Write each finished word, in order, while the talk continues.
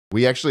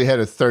We actually had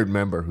a third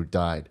member who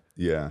died.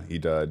 Yeah, he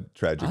died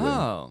tragically.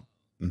 Oh,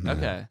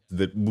 okay.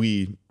 That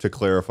we, to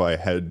clarify,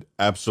 had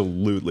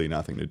absolutely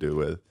nothing to do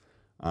with.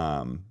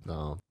 No,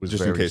 it was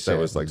Just in very case that sad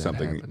was like when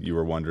something happened. you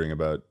were wondering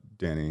about,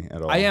 Danny,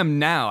 at all. I am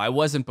now. I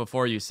wasn't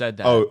before you said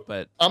that. Oh.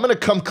 But I'm gonna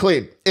come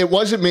clean. It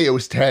wasn't me. It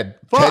was Ted.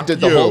 Fuck Ted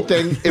did the you. whole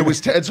thing. It was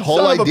Ted's whole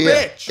Son of a idea.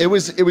 bitch.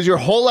 It was your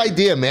whole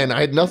idea, man.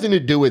 I had nothing to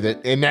do with it,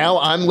 and now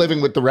I'm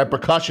living with the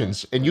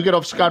repercussions. And you get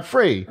off scot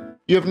free.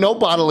 You have no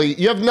bodily.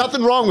 You have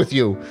nothing wrong with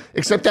you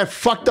except that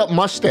fucked up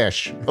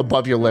mustache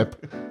above your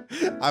lip.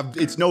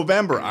 It's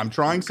November. I'm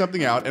trying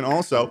something out, and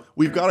also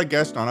we've got a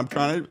guest on. I'm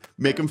trying to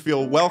make him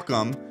feel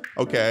welcome.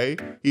 Okay,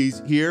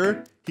 he's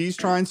here. He's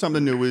trying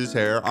something new with his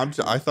hair. I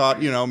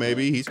thought, you know,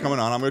 maybe he's coming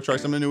on. I'm gonna try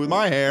something new with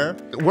my hair.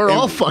 We're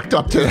all fucked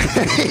up today.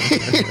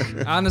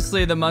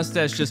 honestly, the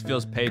mustache just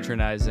feels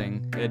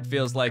patronizing. It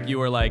feels like you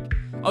were like,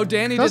 oh,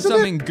 Danny did Doesn't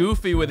something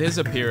goofy with his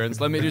appearance.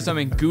 Let me do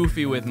something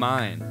goofy with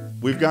mine.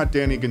 We've got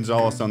Danny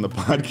Gonzalez on the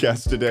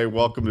podcast today.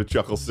 Welcome to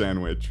Chuckle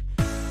Sandwich.